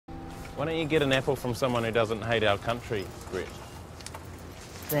Why don't you get an apple from someone who doesn't hate our country, Brett?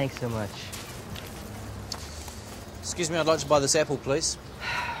 Thanks so much. Excuse me, I'd like to buy this apple, please.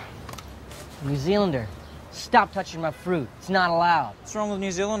 New Zealander, stop touching my fruit. It's not allowed. What's wrong with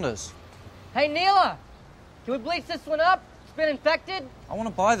New Zealanders? Hey, Neela! Can we bleach this one up? It's been infected? I want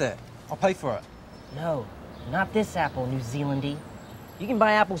to buy that. I'll pay for it. No, not this apple, New Zealandy. You can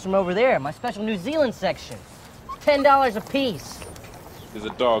buy apples from over there, my special New Zealand section. $10 a piece. There's a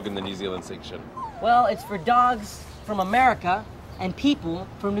dog in the New Zealand section. Well, it's for dogs from America and people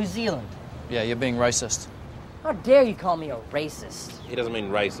from New Zealand. Yeah, you're being racist. How dare you call me a racist? He doesn't mean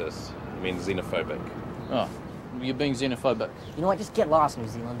racist, he means xenophobic. Oh, you're being xenophobic. You know what, just get lost, New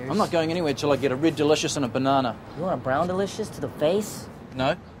Zealanders. I'm not going anywhere till I get a red delicious and a banana. You want a brown delicious to the face?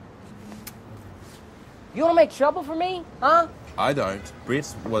 No? You want to make trouble for me, huh? I don't.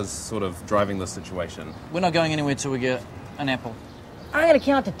 Brett was sort of driving this situation. We're not going anywhere till we get an apple. I'm going to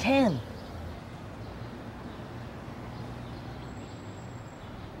count to 10.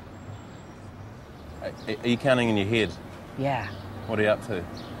 Are you counting in your head? Yeah, What are you up to?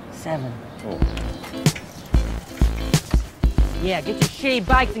 7. Oh. Yeah, get your shitty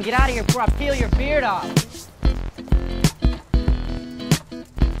bikes and get out of here before I peel your beard off.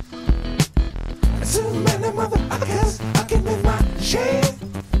 Too many motherfuckers fucking with my shit.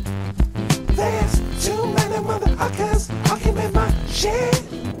 There's too many motherfuckers fucking with my shit.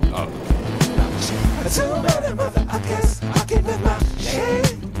 Oh. Too many motherfuckers fucking with my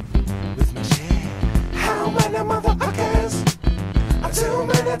shit. With my shit. How many motherfuckers? Too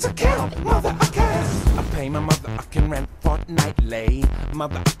many to count, motherfuckers. I pay my motherfucking rent fortnightly.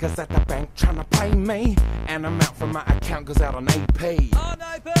 Motherfuckers at the bank tryna pay me. And amount from my account goes out on AP. On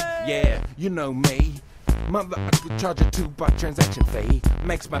AP! Yeah, you know me. Motherfucker charge a $2 transaction fee.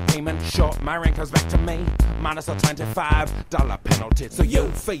 Makes my payment short, my rent comes back to me. Minus a $25 penalty. So you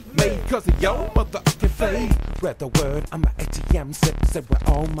feed me, cause of your motherfucking fee. Spread the word, I'm an ATM sip. Said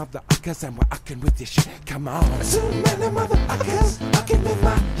we're all motherfuckers and we're fucking with this shit. Come on. Too many motherfuckers fucking with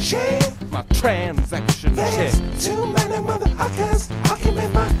my shit. My transaction shit. Too many motherfuckers fucking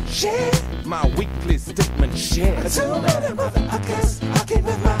with my shit. My weekly statement shit. Too many motherfuckers fucking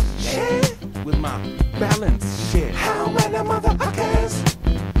with my shit. With my balance shit. How many motherfuckers?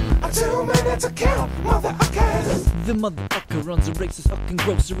 Too many to count, motherfuckers. The motherfucker runs a racist fucking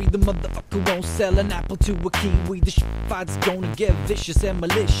grocery. The motherfucker won't sell an apple to a kiwi. The fight's gonna get vicious and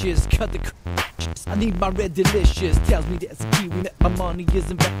malicious. Cut the I need my red delicious. Tells me there's a kiwi that my money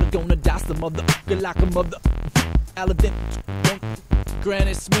isn't back. We're gonna dice the motherfucker like a mother Alabama.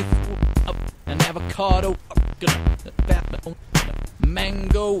 Granny Smith an avocado,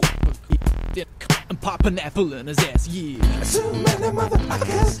 mango, and pop an apple in his ass, yeah. Too many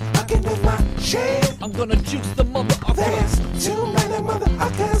motherfuckers fucking with my shit. I'm gonna juice the motherfucker. There's too many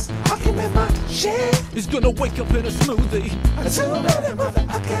motherfuckers fucking with my shit. He's gonna wake up in a smoothie. Too many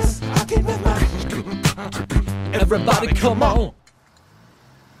motherfuckers fucking with my. Everybody come on.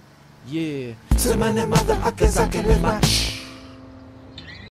 Yeah. Too many motherfuckers fucking with my shit.